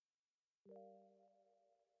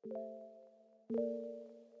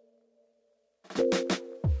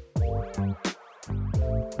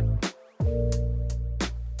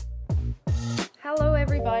Hello,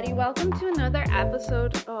 everybody. Welcome to another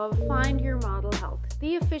episode of Find Your Model Health,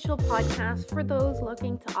 the official podcast for those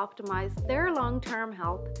looking to optimize their long-term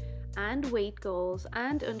health and weight goals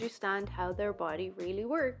and understand how their body really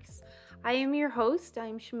works. I am your host.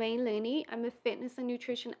 I'm Shemaine Looney. I'm a fitness and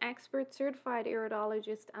nutrition expert, certified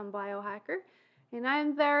iridologist, and biohacker. And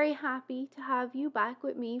I'm very happy to have you back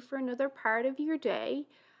with me for another part of your day.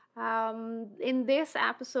 In this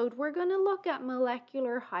episode, we're going to look at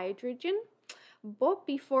molecular hydrogen. But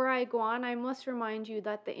before I go on, I must remind you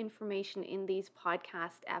that the information in these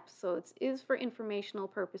podcast episodes is for informational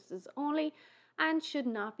purposes only and should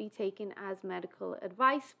not be taken as medical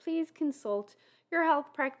advice. Please consult your health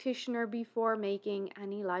practitioner before making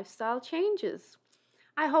any lifestyle changes.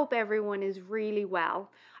 I hope everyone is really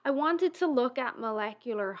well. I wanted to look at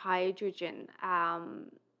molecular hydrogen.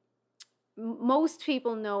 Most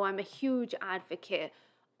people know I'm a huge advocate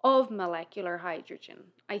of molecular hydrogen.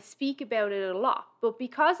 I speak about it a lot, but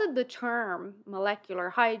because of the term molecular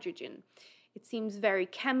hydrogen, it seems very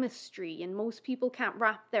chemistry and most people can't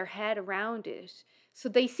wrap their head around it. So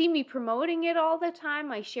they see me promoting it all the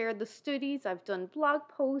time. I share the studies, I've done blog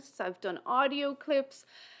posts, I've done audio clips,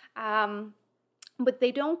 but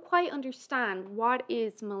they don't quite understand what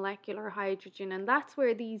is molecular hydrogen, and that's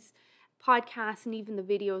where these podcasts and even the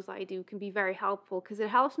videos I do can be very helpful because it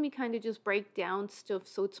helps me kind of just break down stuff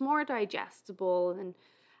so it's more digestible and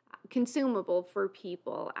consumable for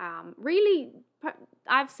people. Really,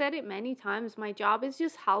 I've said it many times, my job is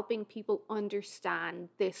just helping people understand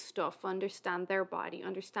this stuff, understand their body,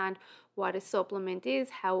 understand what a supplement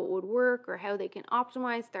is, how it would work, or how they can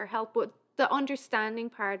optimize their health. But the understanding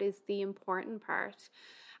part is the important part.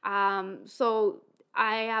 So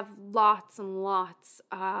I have lots and lots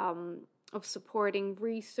of supporting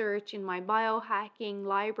research in my biohacking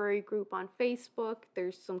library group on Facebook.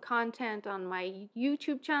 There's some content on my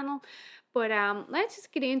YouTube channel, but let's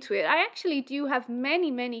just get into it. I actually do have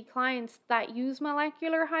many clients that use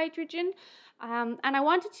molecular hydrogen, and I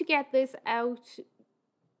wanted to get this out,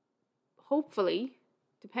 hopefully,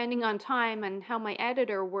 depending on time and how my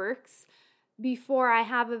editor works, before I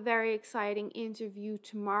have a very exciting interview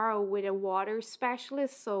tomorrow with a water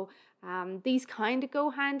specialist. So these kind of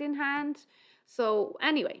go hand in hand. So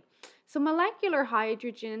anyway, so molecular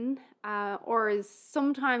hydrogen, or as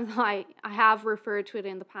sometimes I have referred to it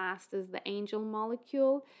in the past as the angel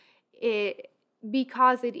molecule,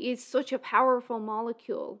 because it is such a powerful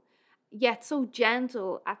molecule, yet so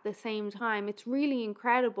gentle at the same time. It's really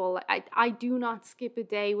incredible. I do not skip a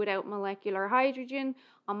day without molecular hydrogen.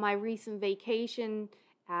 On my recent vacation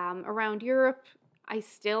around Europe, I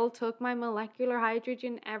still took my molecular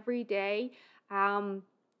hydrogen every day.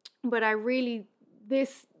 But I really,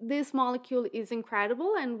 this molecule is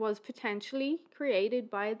incredible and was potentially created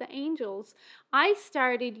by the angels. I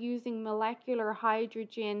started using molecular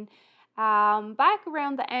hydrogen back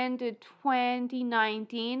around the end of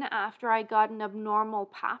 2019 after I got an abnormal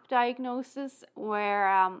pap diagnosis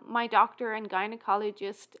where my doctor and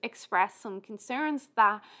gynecologist expressed some concerns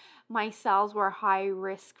that my cells were high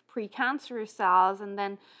risk precancerous cells, and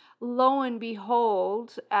then lo and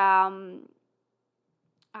behold, after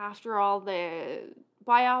all the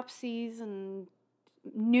biopsies and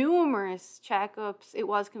numerous checkups, it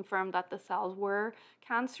was confirmed that the cells were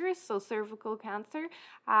cancerous, so cervical cancer,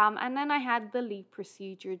 and then I had the LEEP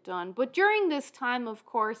procedure done. But during this time, of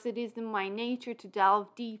course, it is in my nature to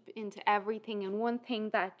delve deep into everything, and one thing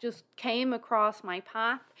that just came across my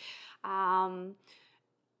path,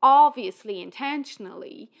 obviously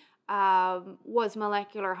intentionally, was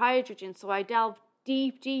molecular hydrogen. So I delved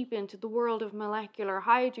deep into the world of molecular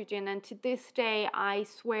hydrogen, and to this day I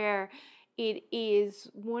swear it is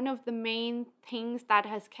one of the main things that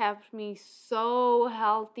has kept me so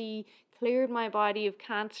healthy, cleared my body of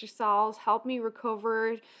cancer cells, helped me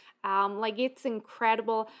recover. It's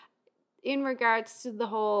incredible. In regards to the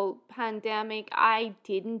whole pandemic, I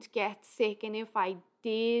didn't get sick, and if I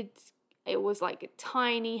did, it was like a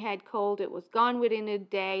tiny head cold. It was gone within a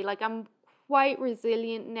day. Like, I'm quite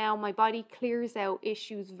resilient now. My body clears out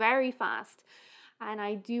issues very fast. And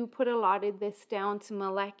I do put a lot of this down to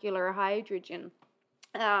molecular hydrogen.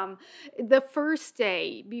 The first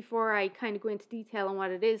day, before I kind of go into detail on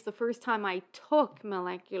what it is, the first time I took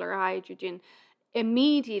molecular hydrogen,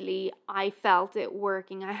 immediately I felt it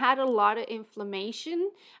working. I had a lot of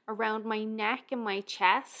inflammation around my neck and my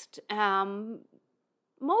chest.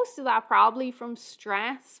 Most of that probably from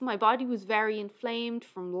stress. My body was very inflamed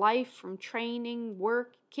from life, from training,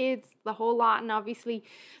 work, kids, the whole lot. And obviously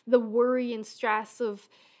the worry and stress of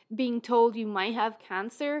being told you might have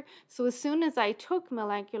cancer. So as soon as I took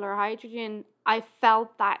molecular hydrogen, I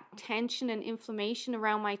felt that tension and inflammation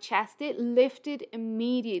around my chest. It lifted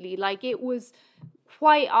immediately. Like, it was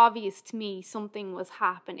quite obvious to me something was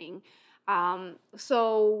happening.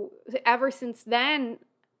 So ever since then,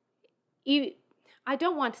 I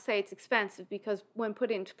don't want to say it's expensive, because when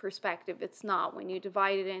put into perspective, it's not, when you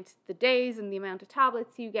divide it into the days and the amount of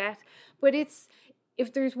tablets you get. But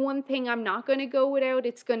if there's one thing I'm not going to go without,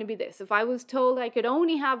 it's going to be this. If I was told I could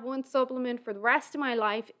only have one supplement for the rest of my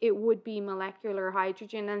life, it would be molecular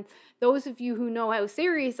hydrogen. And those of you who know how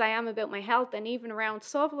serious I am about my health, and even around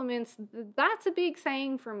supplements, that's a big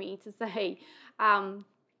saying for me to say.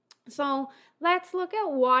 So let's look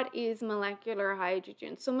at what is molecular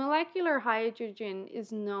hydrogen. So molecular hydrogen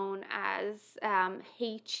is known as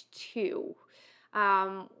H2,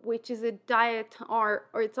 which is a or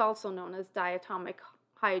it's also known as diatomic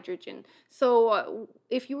hydrogen. So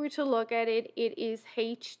if you were to look at it, it is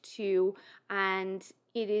H2, and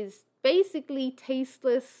it is basically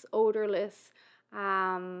tasteless, odorless.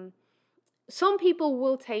 Some people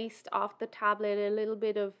will taste off the tablet a little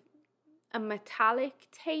bit of a metallic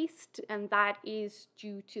taste, and that is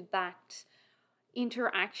due to that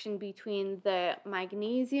interaction between the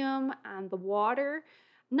magnesium and the water.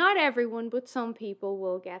 Not everyone, but some people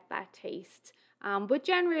will get that taste. But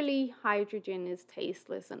generally, hydrogen is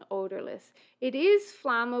tasteless and odorless. It is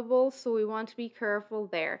flammable, so we want to be careful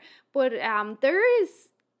there. But there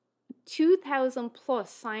is 2,000 plus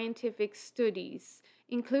scientific studies,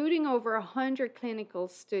 including over 100 clinical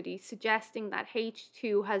studies, suggesting that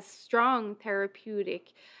H2 has strong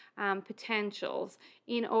therapeutic potentials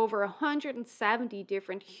in over 170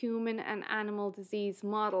 different human and animal disease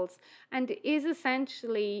models, and is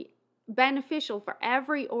essentially beneficial for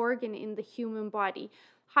every organ in the human body.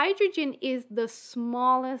 Hydrogen is the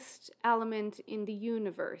smallest element in the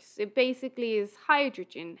universe. It basically is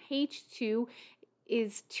hydrogen. H2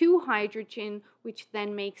 is 2 hydrogen, which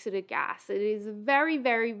then makes it a gas. It is a very,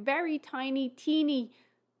 very, very tiny, teeny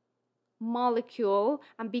molecule,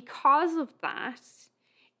 and because of that,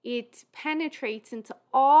 it penetrates into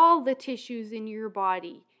all the tissues in your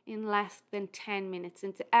body in less than 10 minutes,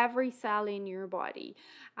 into every cell in your body.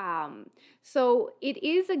 So it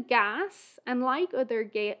is a gas, and like other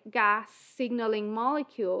gas signaling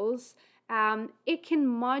molecules, it can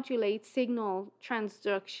modulate signal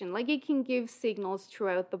transduction. Like, it can give signals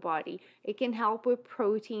throughout the body. It can help with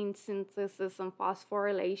protein synthesis and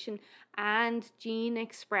phosphorylation and gene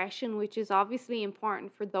expression, which is obviously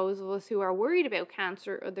important for those of us who are worried about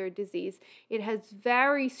cancer or other disease. It has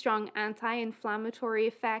very strong anti-inflammatory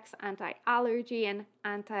effects, anti-allergy and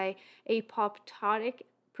anti-apoptotic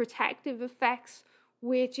protective effects,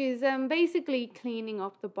 which is basically cleaning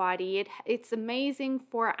up the body. It's amazing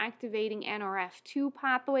for activating NRF2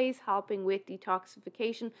 pathways, helping with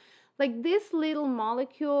detoxification. Like, this little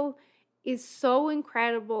molecule is so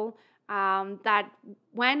incredible that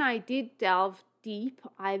when I did delve deep,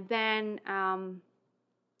 I then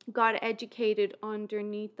got educated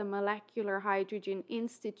underneath the Molecular Hydrogen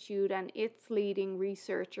Institute and its leading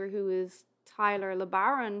researcher, who is Tyler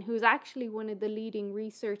LeBaron, who's actually one of the leading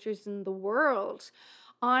researchers in the world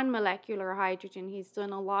on molecular hydrogen. He's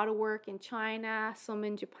done a lot of work in China, some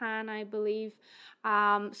in Japan, I believe.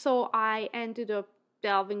 So I ended up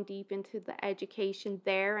delving deep into the education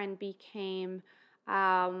there and became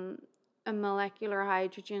a molecular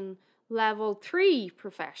hydrogen level 3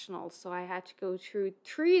 professional. So I had to go through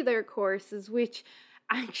 3 of their courses, which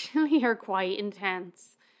actually are quite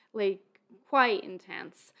intense, like quite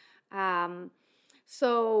intense.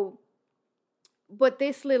 But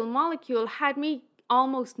this little molecule had me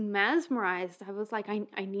almost mesmerized. I was like,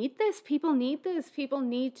 I need this. People need this. People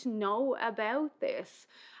need to know about this.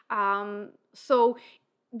 So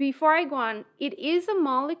before I go on, it is a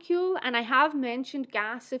molecule, and I have mentioned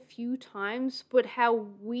gas a few times, but how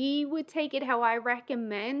we would take it, how I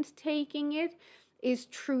recommend taking it, is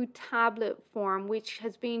through tablet form, which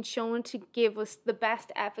has been shown to give us the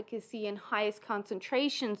best efficacy and highest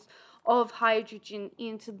concentrations of hydrogen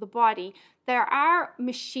into the body. There are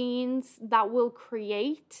machines that will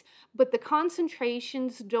create, but the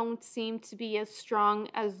concentrations don't seem to be as strong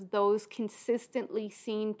as those consistently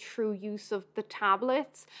seen through use of the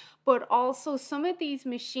tablets. But also, some of these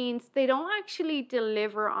machines, they don't actually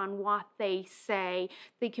deliver on what they say.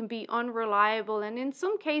 They can be unreliable, and in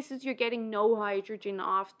some cases you're getting no hydrogen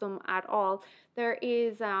off them at all. There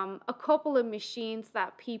is a couple of machines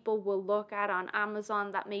that people will look at on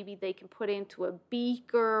Amazon that maybe they can put into a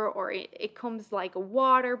beaker, or it comes like a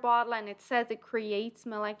water bottle, and it says it creates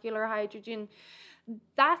molecular hydrogen.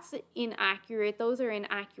 That's inaccurate. Those are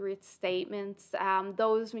inaccurate statements.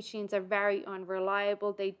 Those machines are very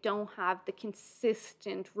unreliable. They don't have the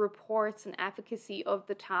consistent reports and efficacy of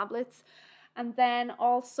the tablets. And then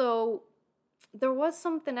also, there was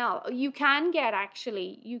something else. You can get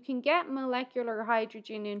molecular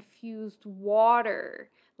hydrogen infused water,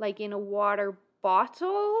 like in a water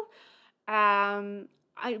bottle. I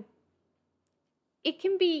It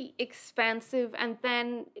can be expensive, and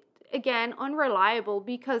then again unreliable,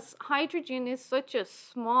 because hydrogen is such a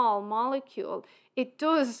small molecule. It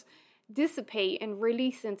does dissipate and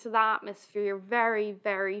release into the atmosphere very,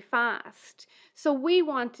 very fast. So we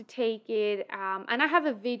want to take it, and I have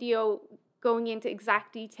a video going into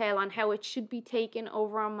exact detail on how it should be taken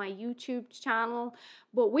over on my YouTube channel,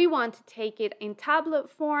 but we want to take it in tablet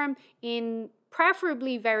form, in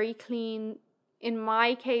preferably very clean. In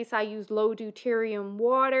my case, I use low deuterium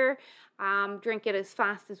water. Drink it as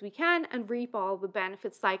fast as we can and reap all the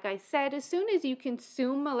benefits. Like I said, as soon as you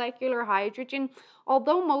consume molecular hydrogen,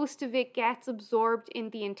 although most of it gets absorbed in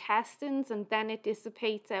the intestines and then it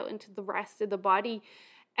dissipates out into the rest of the body,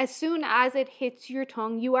 as soon as it hits your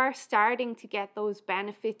tongue, you are starting to get those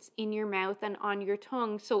benefits in your mouth and on your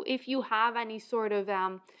tongue. So if you have any sort of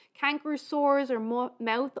canker sores or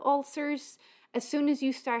mouth ulcers, as soon as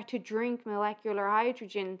you start to drink molecular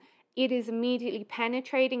hydrogen, it is immediately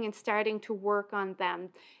penetrating and starting to work on them.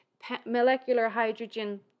 Molecular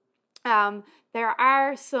hydrogen, there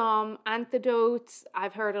are some antidotes.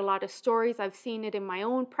 I've heard a lot of stories. I've seen it in my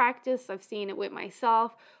own practice. I've seen it with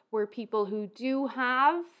myself, where people who do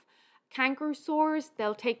have canker sores,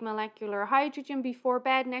 they'll take molecular hydrogen before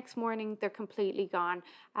bed. Next morning, they're completely gone.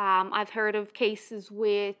 I've heard of cases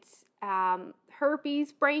with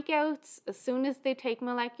herpes breakouts. As soon as they take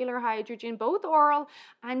molecular hydrogen, both oral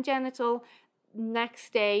and genital,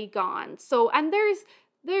 next day gone. So, and there's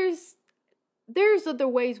other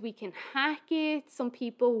ways we can hack it. Some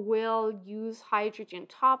people will use hydrogen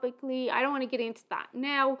topically. I don't want to get into that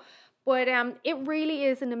now, but it really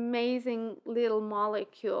is an amazing little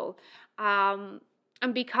molecule.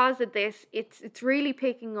 And because of this, it's really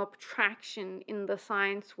picking up traction in the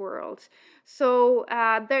science world. So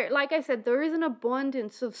there, like I said, there is an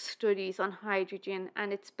abundance of studies on hydrogen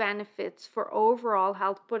and its benefits for overall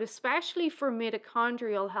health, but especially for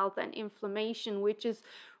mitochondrial health and inflammation, which is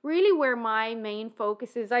really where my main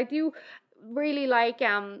focus is. I do really like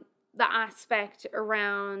the aspect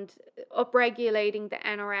around upregulating the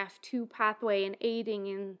NRF2 pathway and aiding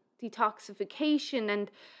in detoxification and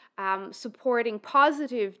supporting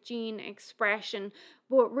positive gene expression,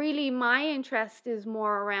 but really my interest is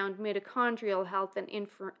more around mitochondrial health and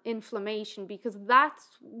inflammation, because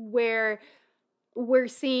that's where we're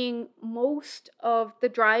seeing most of the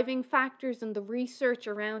driving factors and the research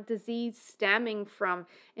around disease stemming from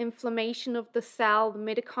inflammation of the cell, the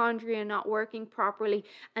mitochondria not working properly,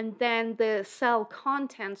 and then the cell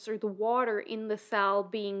contents or the water in the cell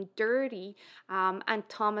being dirty. And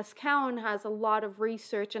Thomas Cowan has a lot of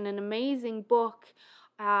research and an amazing book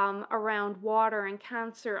around water and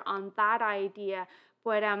cancer on that idea.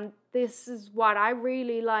 But this is what I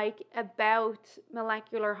really like about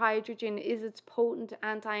molecular hydrogen, is its potent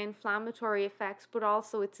anti-inflammatory effects, but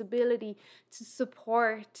also its ability to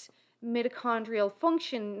support mitochondrial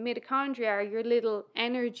function. Mitochondria are your little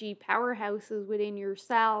energy powerhouses within your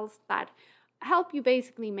cells that help you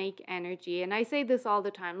basically make energy. And I say this all the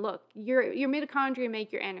time. Look, your mitochondria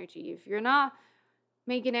make your energy. If you're not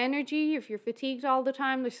making energy, if you're fatigued all the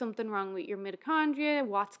time, there's something wrong with your mitochondria.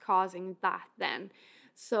 What's causing that then?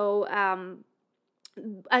 So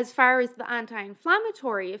as far as the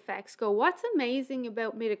anti-inflammatory effects go, what's amazing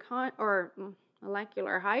about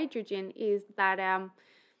molecular hydrogen is that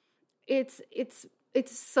it's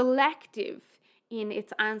selective in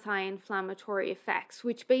its anti-inflammatory effects,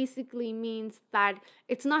 which basically means that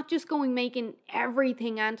it's not just making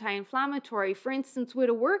everything anti-inflammatory. For instance, with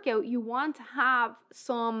a workout, you want to have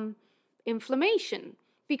some inflammation,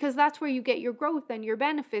 because that's where you get your growth and your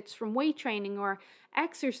benefits from weight training or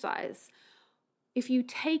exercise. If you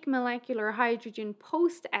take molecular hydrogen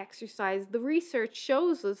post-exercise, the research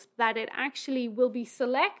shows us that it actually will be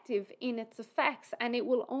selective in its effects, and it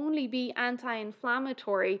will only be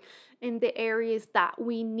anti-inflammatory in the areas that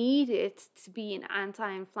we need it to be an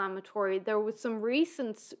anti-inflammatory. There was some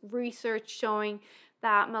recent research showing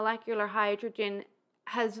that molecular hydrogen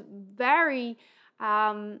has very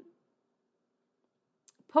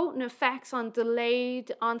potent effects on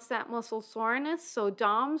delayed onset muscle soreness, so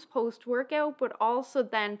DOMS post-workout, but also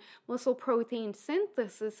then muscle protein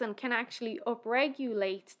synthesis, and can actually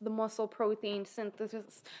upregulate the muscle protein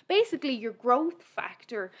synthesis, basically your growth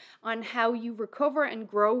factor on how you recover and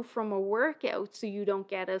grow from a workout so you don't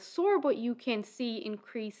get as sore, but you can see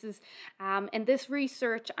increases. And this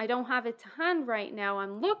research, I don't have it to hand right now,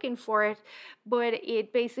 I'm looking for it, but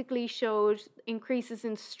it basically showed increases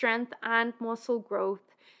in strength and muscle growth.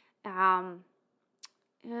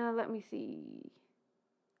 Let me see.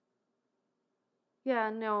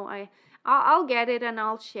 Yeah, no, I'll get it and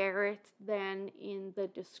I'll share it then in the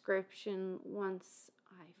description once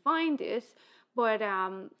I find it. But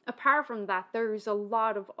apart from that, there's a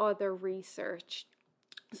lot of other research.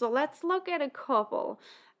 So let's look at a couple.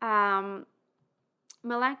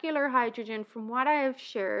 Molecular hydrogen, from what I have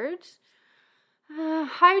shared,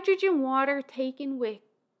 hydrogen water taken with,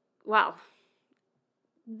 well,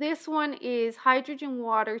 this one is hydrogen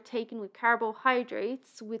water taken with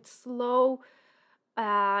carbohydrates with slow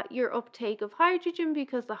your uptake of hydrogen,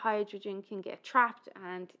 because the hydrogen can get trapped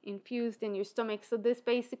and infused in your stomach. So this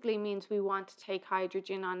basically means we want to take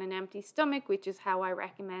hydrogen on an empty stomach, which is how I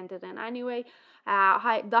recommend it. And anyway,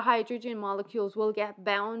 the hydrogen molecules will get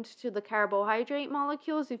bound to the carbohydrate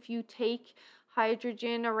molecules if you take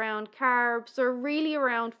hydrogen around carbs or really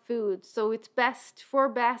around food. So it's best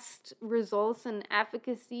results and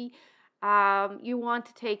efficacy. You want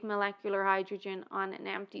to take molecular hydrogen on an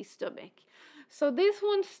empty stomach. So this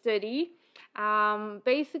one study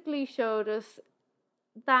basically showed us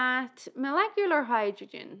that molecular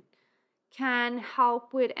hydrogen can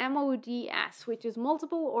help with MODS, which is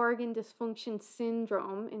multiple organ dysfunction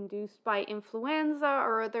syndrome induced by influenza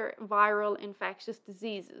or other viral infectious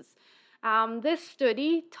diseases. This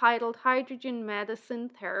study, titled Hydrogen Medicine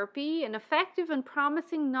Therapy, an effective and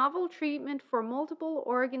promising novel treatment for multiple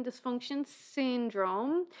organ dysfunction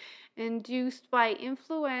syndrome induced by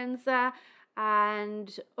influenza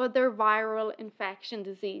and other viral infection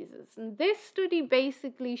diseases. And this study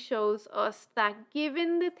basically shows us that,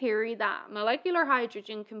 given the theory that molecular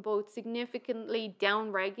hydrogen can both significantly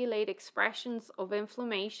downregulate expressions of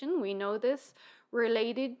inflammation, we know this,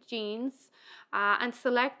 related genes, and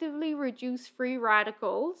selectively reduce free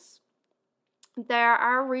radicals, there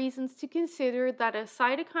are reasons to consider that a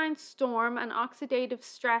cytokine storm and oxidative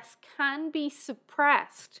stress can be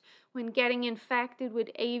suppressed when getting infected with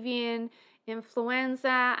avian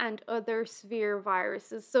influenza and other severe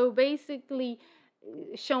viruses. So basically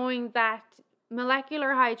showing that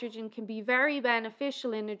molecular hydrogen can be very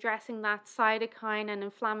beneficial in addressing that cytokine and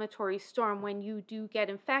inflammatory storm when you do get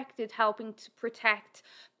infected, helping to protect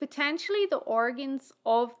potentially the organs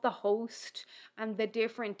of the host and the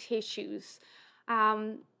different tissues.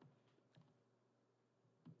 So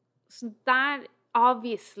that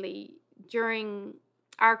obviously, during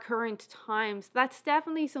our current times, that's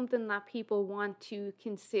definitely something that people want to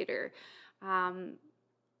consider,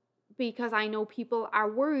 because I know people are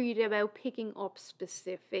worried about picking up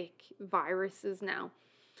specific viruses now.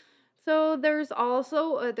 So there's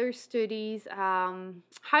also other studies.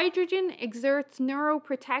 Hydrogen exerts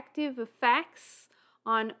neuroprotective effects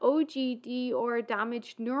on OGD or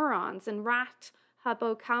damaged neurons in rat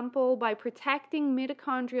hippocampal by protecting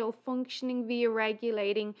mitochondrial functioning via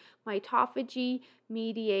regulating mitophagy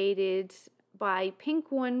mediated by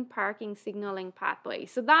PINK1 parking signaling pathway.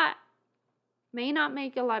 So that may not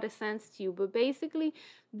make a lot of sense to you, but basically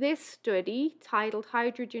this study, titled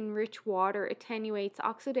Hydrogen-Rich Water Attenuates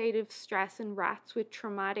Oxidative Stress in Rats with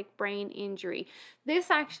Traumatic Brain Injury.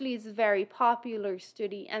 This actually is a very popular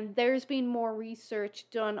study, and there's been more research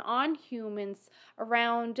done on humans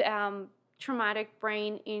around traumatic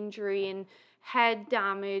brain injury and head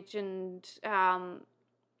damage and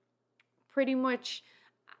pretty much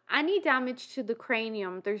any damage to the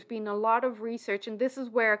cranium. There's been a lot of research, and this is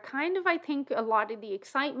where kind of I think a lot of the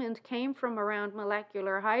excitement came from around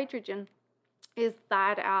molecular hydrogen, is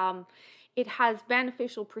that it has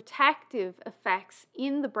beneficial protective effects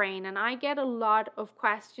in the brain. And I get a lot of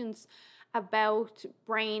questions about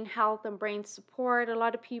brain health and brain support. A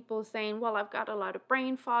lot of people saying, well, I've got a lot of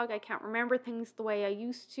brain fog, I can't remember things the way I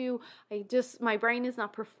used to, my brain is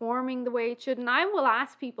not performing the way it should. And I will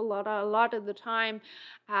ask people a lot of the time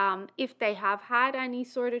if they have had any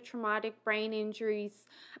sort of traumatic brain injuries,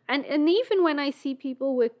 and even when I see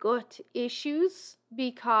people with gut issues,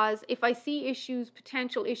 because if I see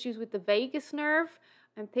potential issues with the vagus nerve,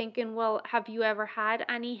 I'm thinking, well, have you ever had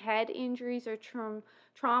any head injuries or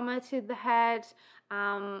trauma to the head?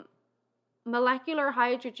 Molecular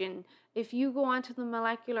hydrogen, if you go onto the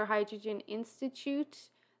Molecular Hydrogen Institute,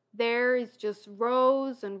 there is just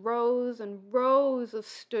rows and rows and rows of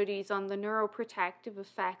studies on the neuroprotective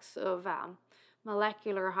effects of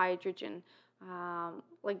molecular hydrogen.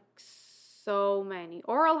 Like so many.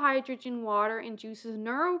 Oral hydrogen water induces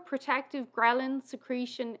neuroprotective ghrelin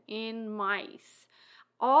secretion in mice,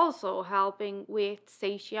 also helping with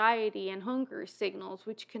satiety and hunger signals,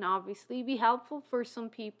 which can obviously be helpful for some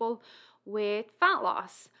people with fat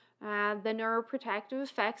loss. The neuroprotective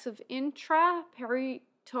effects of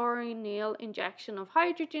intraperitoneal injection of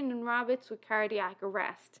hydrogen in rabbits with cardiac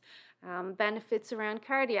arrest. Benefits around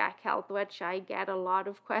cardiac health, which I get a lot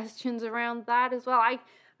of questions around that as well.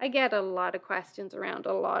 I get a lot of questions around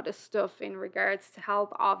a lot of stuff in regards to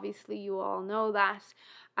health. Obviously, you all know that.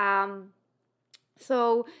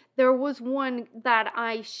 So there was one that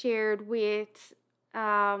I shared with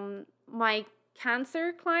my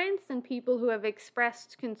cancer clients and people who have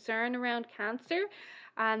expressed concern around cancer.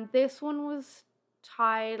 And this one was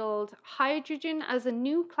titled Hydrogen as a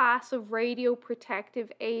New Class of Radioprotective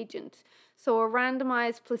Agent. So a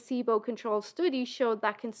randomized placebo-controlled study showed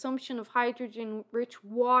that consumption of hydrogen-rich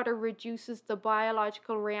water reduces the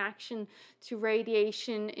biological reaction to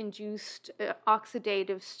radiation-induced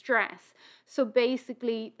oxidative stress. So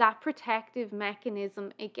basically, that protective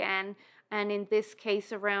mechanism again, and in this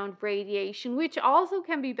case around radiation, which also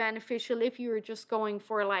can be beneficial if you're just going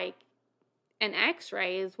for like an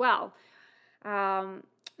X-ray as well.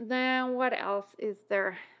 Then what else is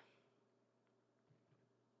there?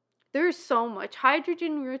 There's so much.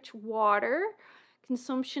 Hydrogen-rich water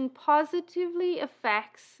consumption positively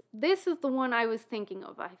affects, this is the one I was thinking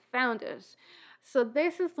of. I found it. So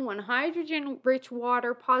this is the one. Hydrogen-rich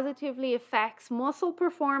water positively affects muscle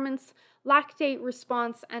performance, lactate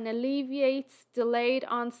response, and alleviates delayed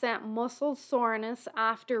onset muscle soreness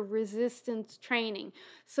after resistance training.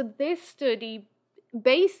 So this study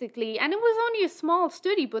basically, and it was only a small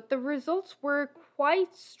study, but the results were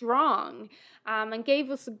quite strong, and gave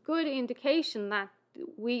us a good indication that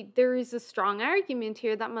there is a strong argument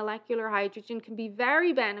here that molecular hydrogen can be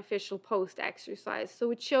very beneficial post-exercise.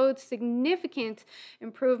 So it showed significant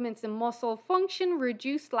improvements in muscle function,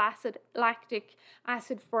 reduced lactic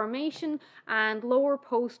acid formation, and lower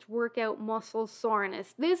post-workout muscle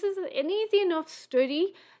soreness. This is an easy enough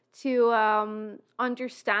study to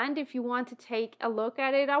understand if you want to take a look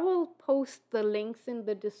at it. I will post the links in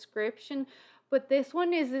the description, but this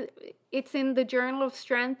one it's in the Journal of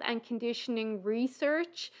Strength and Conditioning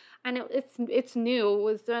Research, and it's new. It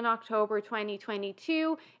was done October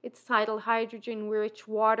 2022. It's titled Hydrogen-Rich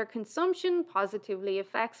Water Consumption Positively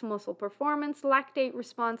Affects Muscle Performance, Lactate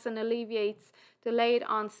Response, and Alleviates Delayed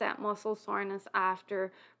Onset Muscle Soreness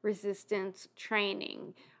After Resistance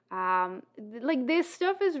Training. Like this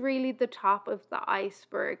stuff is really the top of the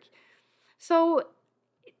iceberg. So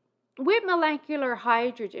with molecular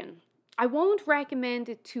hydrogen, I won't recommend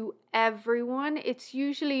it to everyone. It's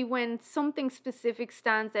usually when something specific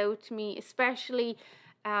stands out to me, especially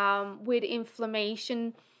with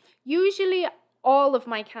inflammation. Usually all of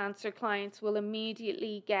my cancer clients will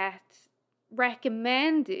immediately get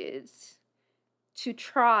recommended to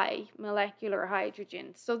try molecular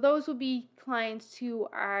hydrogen. So those will be clients who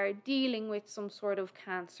are dealing with some sort of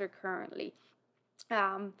cancer currently.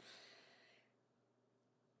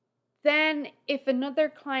 Then if another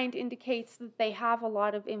client indicates that they have a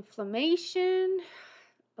lot of inflammation,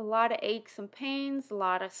 a lot of aches and pains, a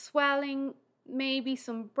lot of swelling, maybe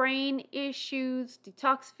some brain issues,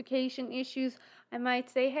 detoxification issues, I might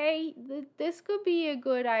say, hey, this could be a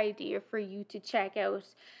good idea for you to check out.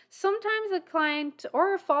 Sometimes a client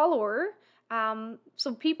or a follower,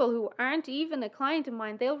 some people who aren't even a client of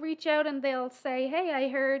mine, they'll reach out and they'll say, hey, I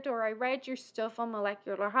heard or I read your stuff on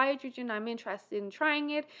molecular hydrogen. I'm interested in trying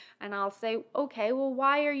it. And I'll say, okay, well,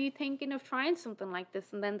 why are you thinking of trying something like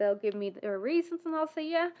this? And then they'll give me their reasons and I'll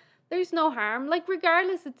say, yeah, there's no harm. Like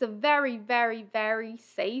regardless, it's a very, very, very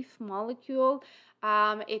safe molecule.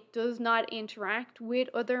 It does not interact with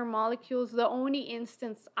other molecules. The only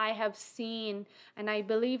instance I have seen, and I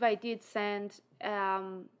believe I did send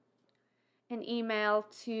an email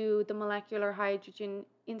to the Molecular Hydrogen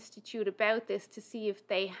Institute about this to see if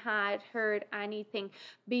they had heard anything,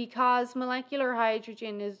 because molecular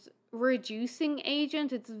hydrogen is a reducing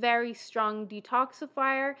agent. It's a very strong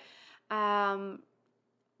detoxifier.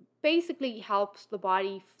 Basically helps the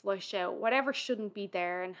body flush out whatever shouldn't be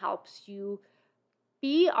there and helps you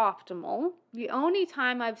be optimal. The only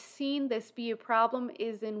time I've seen this be a problem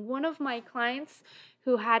is in one of my clients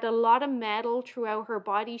who had a lot of metal throughout her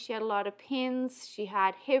body. She had a lot of pins, she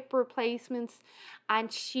had hip replacements,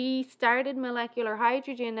 and she started molecular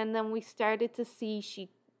hydrogen, and then we started to see she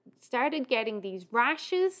started getting these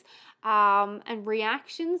rashes and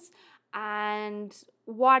reactions. And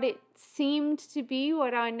what it seemed to be,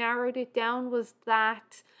 what I narrowed it down, was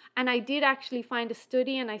that, and I did actually find a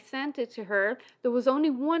study and I sent it to her. There was only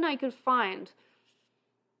one I could find,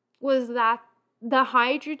 was that the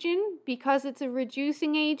hydrogen, because it's a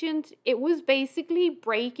reducing agent, it was basically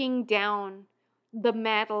breaking down the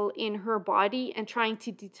metal in her body and trying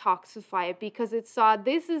to detoxify it, because it saw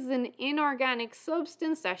this is an inorganic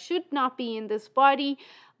substance that should not be in this body.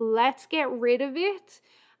 Let's get rid of it.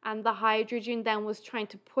 And the hydrogen then was trying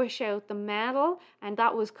to push out the metal, and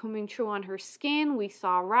that was coming through on her skin. We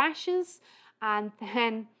saw rashes, and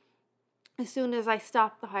then as soon as I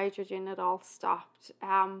stopped the hydrogen, it all stopped.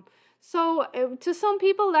 So to some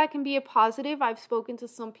people that can be a positive. I've spoken to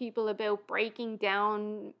some people about breaking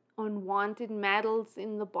down unwanted metals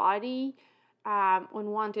in the body,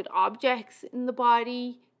 unwanted objects in the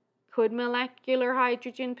body. Could molecular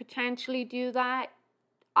hydrogen potentially do that?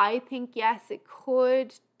 I think yes, it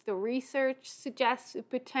could. The research suggests it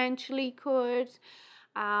potentially could.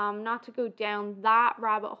 Not to go down that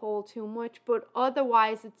rabbit hole too much, but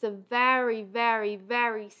otherwise it's a very, very,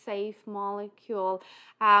 very safe molecule.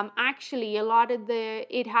 Actually,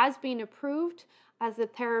 it has been approved as a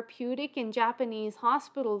therapeutic in Japanese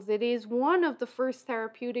hospitals. It is one of the first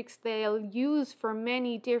therapeutics they'll use for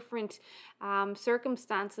many different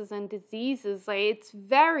circumstances and diseases. It's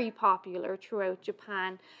very popular throughout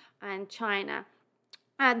Japan and China.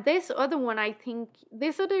 And this other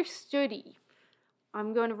study,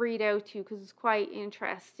 I'm going to read out to you because it's quite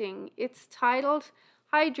interesting. It's titled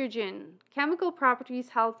Hydrogen, Chemical Properties,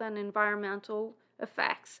 Health and Environmental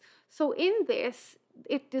Effects. So in this,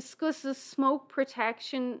 it discusses smoke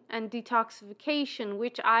protection and detoxification,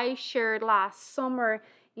 which I shared last summer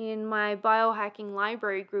in my biohacking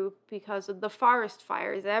library group because of the forest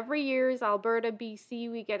fires. Every year in Alberta, BC,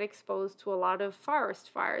 we get exposed to a lot of forest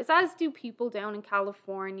fires, as do people down in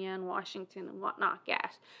California and Washington and whatnot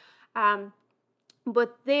get.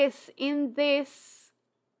 But in this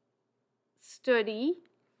study,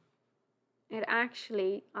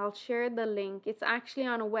 I'll share the link. It's actually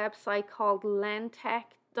on a website called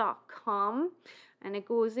lentech.com, and it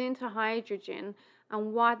goes into hydrogen.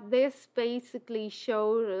 And what this basically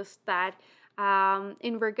showed us that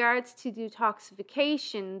in regards to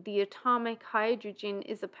detoxification, the atomic hydrogen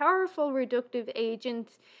is a powerful reductive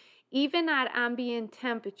agent even at ambient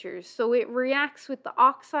temperatures. So it reacts with the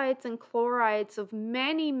oxides and chlorides of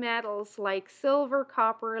many metals like silver,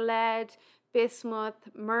 copper, lead, bismuth,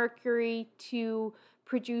 mercury to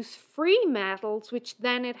produce free metals, which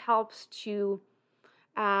then it helps to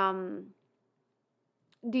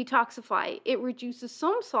detoxify. It reduces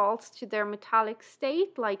some salts to their metallic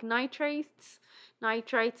state, like nitrates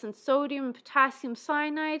and sodium and potassium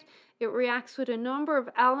cyanide. It reacts with a number of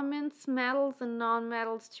elements, metals and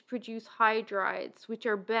non-metals, to produce hydrides, which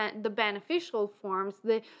are the beneficial forms,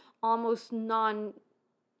 the almost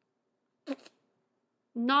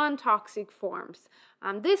non-toxic forms.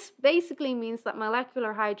 This basically means that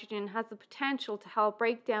molecular hydrogen has the potential to help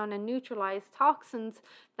break down and neutralize toxins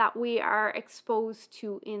that we are exposed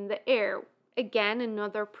to in the air. Again,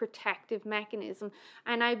 another protective mechanism.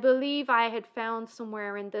 And I believe I had found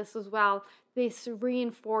somewhere in this as well, this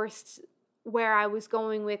reinforced where I was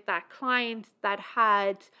going with that client that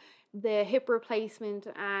had the hip replacement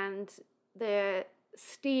and the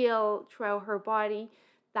steel throughout her body,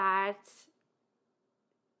 that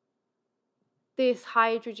this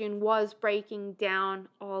hydrogen was breaking down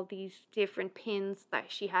all these different pins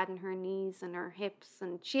that she had in her knees and her hips,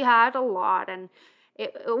 and she had a lot, and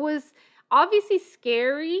it was obviously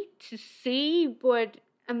scary to see, but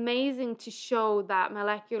amazing to show that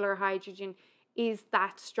molecular hydrogen is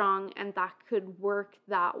that strong and that could work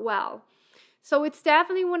that well. So it's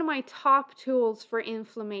definitely one of my top tools for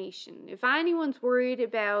inflammation. If anyone's worried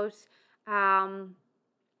about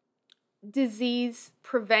disease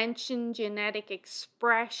prevention, genetic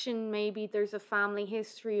expression, maybe there's a family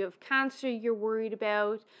history of cancer you're worried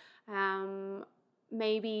about,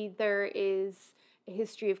 maybe there is a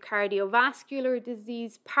history of cardiovascular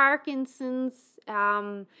disease, Parkinson's,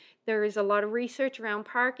 there is a lot of research around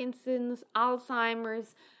Parkinson's,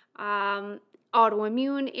 Alzheimer's,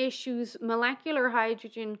 autoimmune issues. Molecular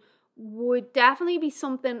hydrogen would definitely be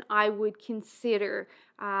something I would consider.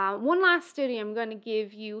 One last study I'm going to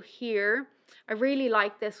give you here. I really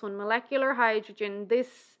like this one. Molecular hydrogen.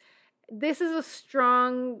 This is a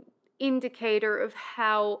strong indicator of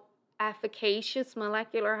how efficacious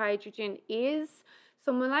molecular hydrogen is.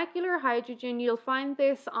 So molecular hydrogen, you'll find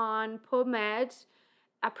this on PubMed.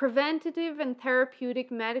 a preventative and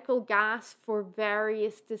therapeutic medical gas for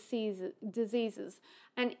various diseases.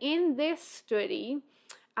 And in this study,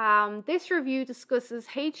 this review discusses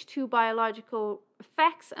H2 biological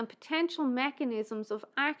effects and potential mechanisms of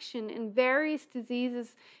action in various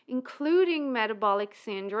diseases, including metabolic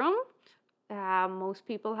syndrome. Most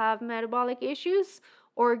people have metabolic issues,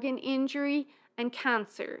 organ injury, and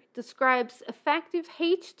cancer, describes effective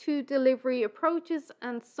H2 delivery approaches,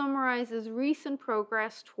 and summarizes recent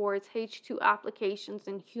progress towards H2 applications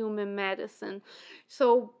in human medicine.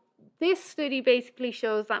 So this study basically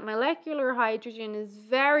shows that molecular hydrogen is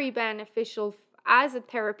very beneficial as a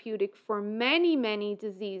therapeutic for many, many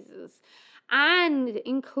diseases, and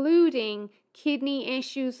including kidney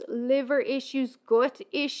issues, liver issues, gut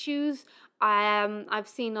issues. I've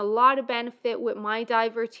seen a lot of benefit with my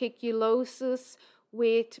diverticulosis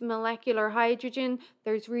with molecular hydrogen.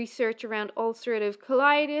 There's research around ulcerative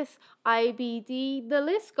colitis, IBD. The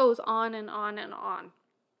list goes on and on and on.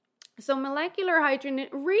 So molecular hydrogen, it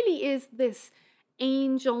really is this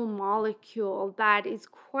angel molecule that is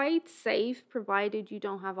quite safe, provided you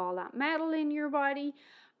don't have all that metal in your body.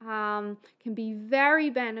 Can be very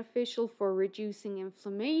beneficial for reducing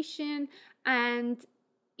inflammation and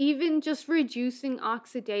even just reducing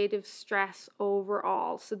oxidative stress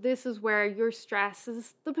overall. So this is where your stress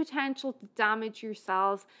is the potential to damage your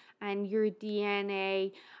cells and your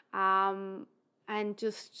DNA and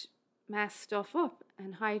just mess stuff up.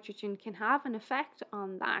 And hydrogen can have an effect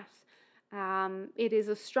on that. It is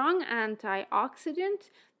a strong antioxidant.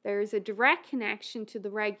 There is a direct connection to the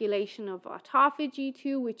regulation of autophagy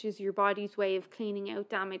too, which is your body's way of cleaning out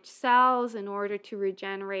damaged cells in order to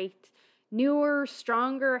regenerate newer,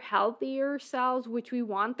 stronger, healthier cells, which we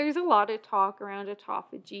want. There's a lot of talk around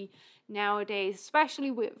autophagy nowadays,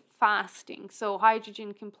 especially with fasting. So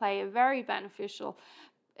hydrogen can play a very beneficial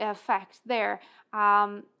effect there.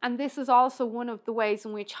 And this is also one of the ways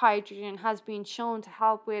in which hydrogen has been shown to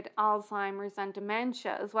help with Alzheimer's and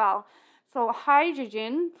dementia as well. So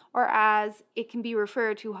hydrogen, or as it can be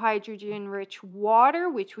referred to, hydrogen-rich water,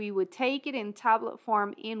 which we would take it in tablet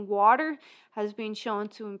form in water, has been shown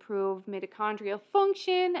to improve mitochondrial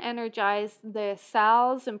function, energize the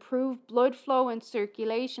cells, improve blood flow and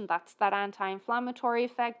circulation. That's that anti-inflammatory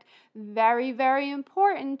effect. Very, very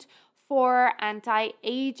important for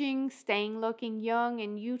anti-aging, staying looking young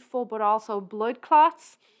and youthful, but also blood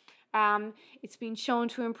clots. It's been shown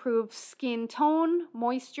to improve skin tone,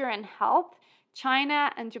 moisture, and health.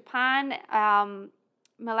 China and Japan,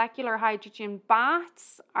 molecular hydrogen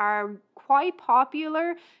baths are quite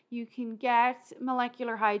popular. You can get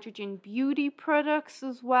molecular hydrogen beauty products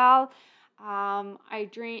as well. I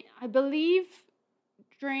believe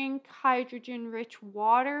drink hydrogen-rich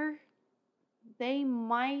water. They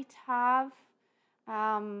might have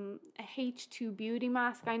a H2 beauty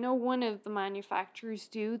mask. I know one of the manufacturers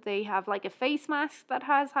do. They have like a face mask that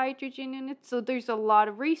has hydrogen in it. So there's a lot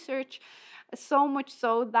of research, so much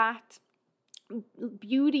so that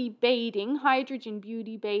beauty bathing, hydrogen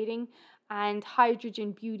beauty bathing, and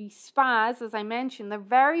hydrogen beauty spas, as I mentioned, they're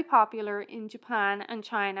very popular in Japan and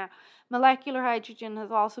China. Molecular hydrogen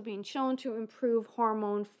has also been shown to improve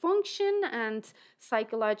hormone function and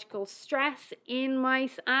psychological stress in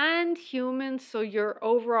mice and humans. So your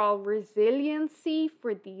overall resiliency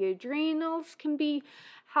for the adrenals can be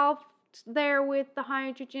helped there with the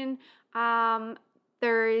hydrogen.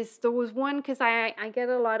 There was one, because I get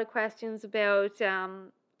a lot of questions about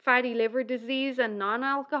fatty liver disease and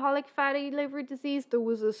non-alcoholic fatty liver disease. There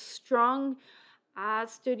was a strong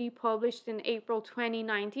study published in April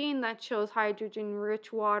 2019 that shows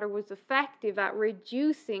hydrogen-rich water was effective at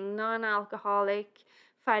reducing non-alcoholic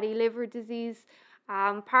fatty liver disease.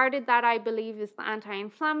 Part of that, I believe, is the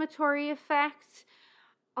anti-inflammatory effect,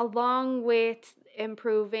 along with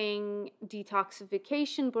improving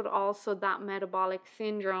detoxification, but also that metabolic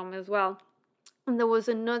syndrome as well. And there was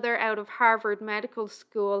another out of Harvard Medical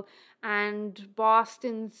School and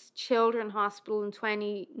Boston's Children's Hospital in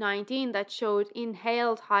 2019 that showed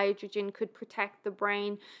inhaled hydrogen could protect the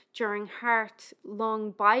brain during heart-lung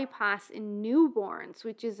bypass in newborns,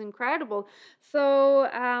 which is incredible. So,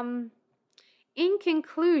 in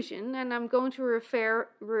conclusion, and I'm going to refer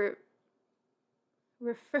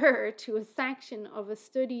to a section of a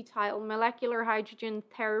study titled Molecular Hydrogen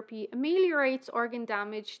Therapy Ameliorates Organ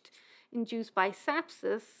Damage Induced by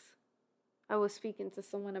Sepsis. I was speaking to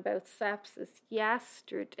someone about sepsis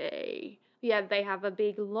yesterday. Yeah, they have a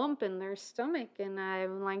big lump in their stomach, and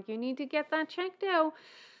I'm like, you need to get that checked out.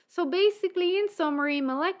 So basically, in summary,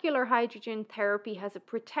 molecular hydrogen therapy has a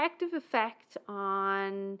protective effect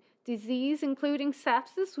on disease, including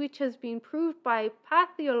sepsis, which has been proved by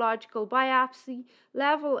pathological biopsy,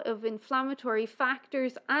 level of inflammatory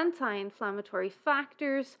factors, anti-inflammatory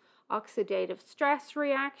factors, oxidative stress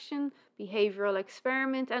reaction, behavioral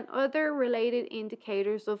experiment, and other related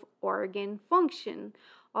indicators of organ function.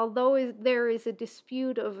 Although there is a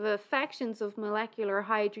dispute of affections of molecular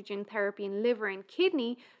hydrogen therapy in liver and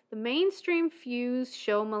kidney, the mainstream views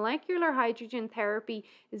show molecular hydrogen therapy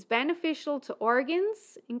is beneficial to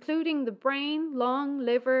organs, including the brain, lung,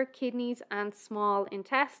 liver, kidneys, and small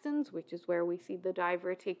intestines, which is where we see the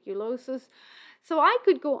diverticulosis. So I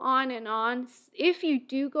could go on and on. If you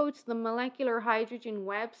do go to the molecular hydrogen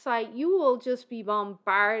website, you will just be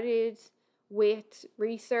bombarded with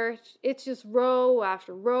research. It's just row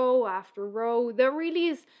after row after row. There really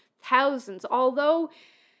is thousands, although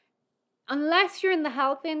unless you're in the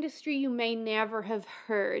health industry, you may never have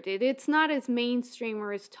heard it. It's not as mainstream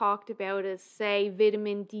or as talked about as, say,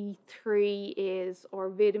 vitamin D3 is or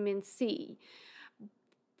vitamin C.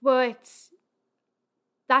 But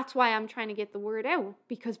that's why I'm trying to get the word out,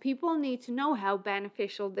 because people need to know how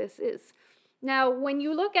beneficial this is. Now, when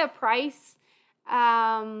you look at price,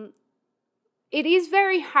 it is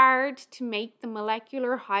very hard to make the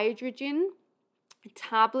molecular hydrogen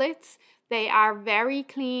tablets. They are very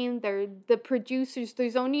clean. They're the producers.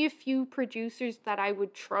 There's only a few producers that I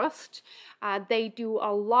would trust. They do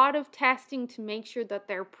a lot of testing to make sure that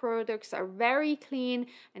their products are very clean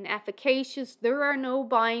and efficacious. There are no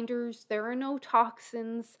binders. There are no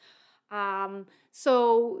toxins. I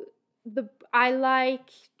like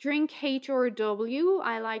Drink HRW.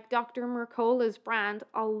 I like Dr. Mercola's brand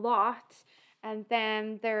a lot. And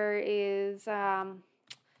then there is,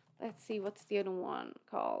 let's see, what's the other one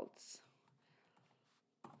called?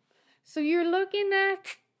 So you're looking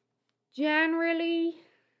at generally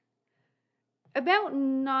about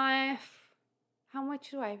how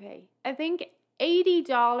much do I pay? I think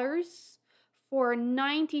 $80 for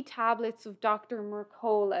 90 tablets of Dr.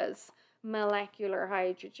 Mercola's molecular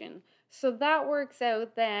hydrogen. So that works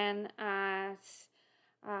out then at,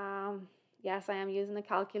 yes, I am using a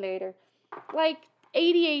calculator, like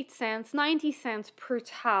 88 cents, 90 cents per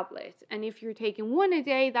tablet. And if you're taking one a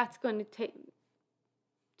day, that's going to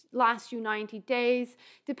last you 90 days.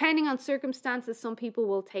 Depending on circumstances, some people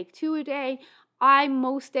will take 2 a day. I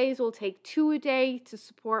most days will take 2 a day to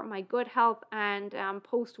support my gut health and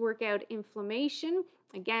post-workout inflammation.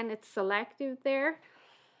 Again, it's selective there.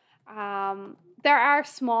 There are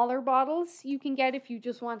smaller bottles you can get if you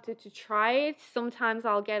just wanted to try it. Sometimes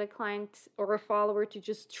I'll get a client or a follower to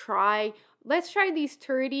just try. Let's try these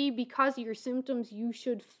 30 because of your symptoms. You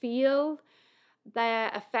should feel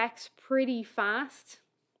the effects pretty fast.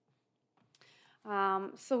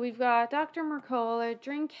 So we've got Dr. Mercola,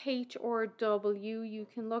 Drink HRW. You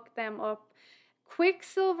can look them up.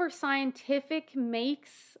 Quicksilver Scientific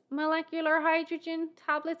makes molecular hydrogen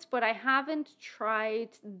tablets, but I haven't tried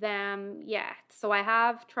them yet. So I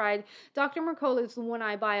have tried, Dr. Mercola is the one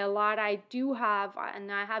I buy a lot. I do have,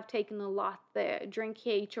 and I have taken a lot, the Drink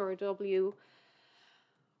HRW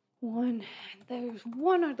one. There's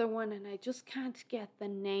one other one, and I just can't get the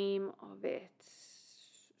name of it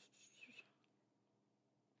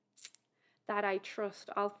that I trust.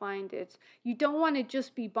 I'll find it. You don't want to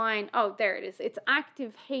just be buying, oh, there it is. It's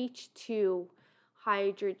Active H2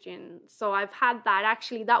 hydrogen. So I've had that.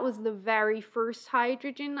 Actually, that was the very first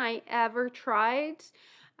hydrogen I ever tried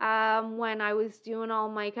when I was doing all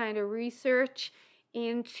my kind of research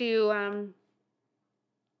into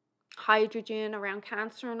hydrogen around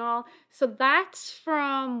cancer and all. So that's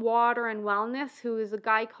from Water and Wellness, who is a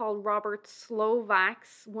guy called Robert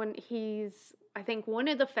Slovaks. When he's, I think, one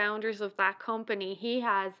of the founders of that company. He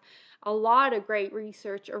has a lot of great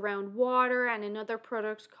research around water and another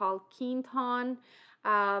product called Quinton.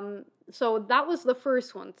 So that was the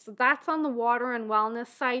first one. So that's on the Water and Wellness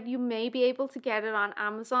site. You may be able to get it on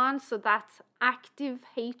Amazon. So that's Active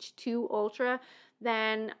H2 Ultra.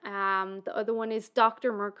 Then the other one is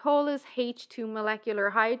Dr. Mercola's H2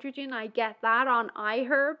 Molecular Hydrogen. I get that on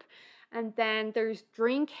iHerb. And then there's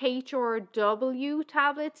Drink HRW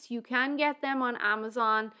tablets. You can get them on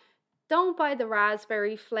Amazon. Don't buy the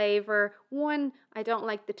raspberry flavor. 1, I don't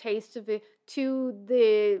like the taste of it.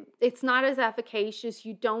 2, it's not as efficacious.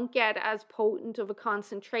 You don't get as potent of a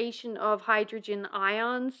concentration of hydrogen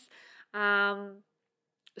ions.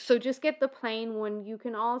 So just get the plain one. You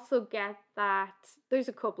can also get that. There's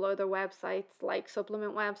a couple other websites, like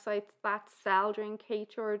supplement websites, that sell Drink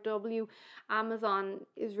HRW. Amazon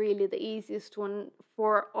is really the easiest one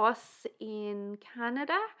for us in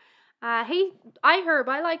Canada. Hey, iHerb,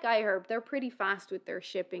 I like iHerb. They're pretty fast with their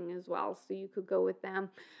shipping as well, so you could go with them.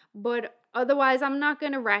 But otherwise, I'm not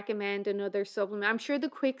going to recommend another supplement. I'm sure the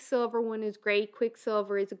Quicksilver one is great.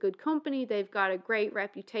 Quicksilver is a good company. They've got a great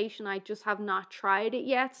reputation. I just have not tried it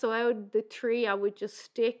yet. So out of the three, I would just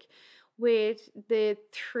stick with the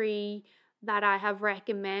three that I have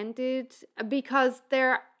recommended, because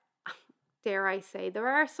dare I say, there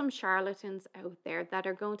are some charlatans out there that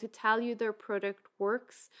are going to tell you their product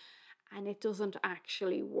works and it doesn't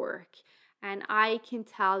actually work. And I can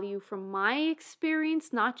tell you from my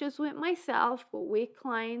experience, not just with myself, but with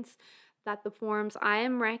clients, that the forms I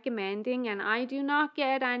am recommending, and I do not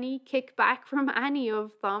get any kickback from any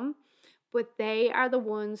of them, but they are the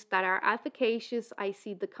ones that are efficacious. I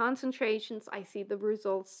see the concentrations, I see the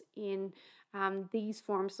results in these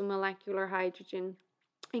forms of molecular hydrogen.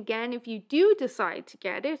 Again, if you do decide to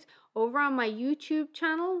get it, over on my YouTube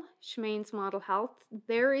channel, Shemaine's Model Health,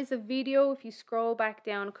 there is a video, if you scroll back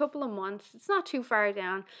down a couple of months, it's not too far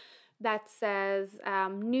down, that says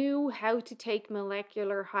new how to take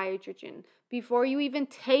molecular hydrogen. Before you even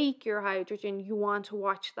take your hydrogen, you want to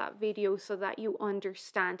watch that video so that you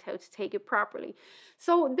understand how to take it properly.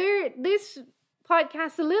 So this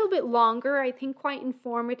podcast a little bit longer, I think quite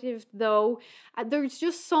informative though. There's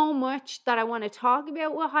just so much that I want to talk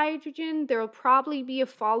about with hydrogen. There'll probably be a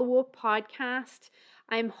follow-up podcast.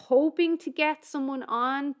 I'm hoping to get someone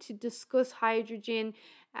on to discuss hydrogen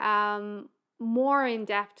more in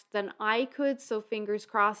depth than I could, so fingers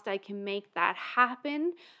crossed I can make that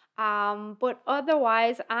happen. But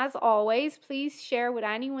otherwise, as always, please share with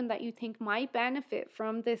anyone that you think might benefit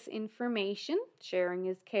from this information. Sharing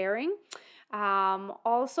is caring.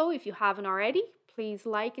 Also, if you haven't already, please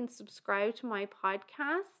like and subscribe to my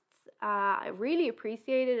podcasts. I really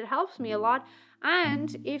appreciate it. It helps me a lot.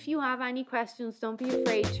 And if you have any questions, don't be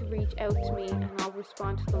afraid to reach out to me and I'll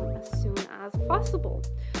respond to them as soon as possible.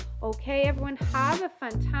 Okay, everyone, have a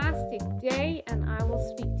fantastic day and I will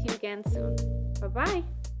speak to you again soon. Bye-bye.